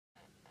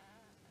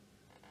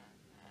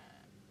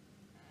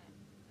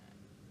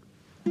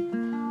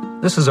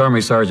This is Army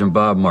Sergeant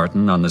Bob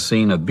Martin on the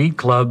scene of Beat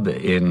Club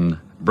in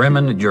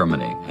Bremen,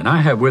 Germany. And I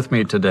have with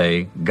me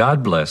today,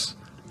 God bless,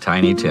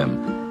 Tiny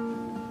Tim.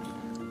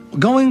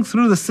 Going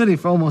through the city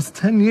for almost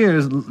 10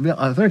 years,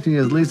 13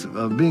 years at least,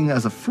 being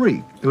as a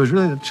freak, it was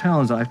really a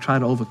challenge that I've tried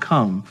to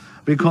overcome.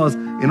 Because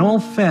in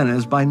all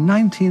fairness, by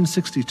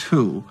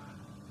 1962,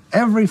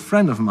 every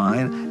friend of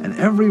mine and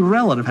every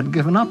relative had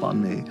given up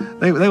on me.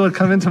 They would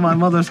come into my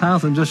mother's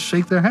house and just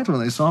shake their head when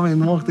they saw me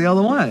and walk the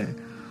other way.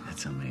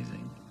 That's amazing.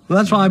 Well,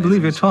 that's why I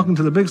believe you're talking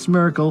to the biggest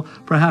miracle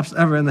perhaps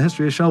ever in the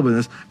history of show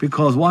business,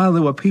 because while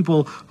there were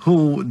people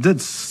who did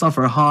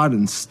suffer hard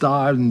and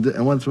starved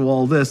and went through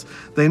all this,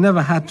 they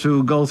never had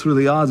to go through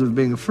the odds of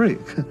being a freak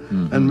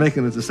and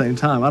making it at the same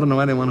time. I don't know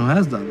anyone who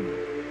has done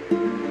it.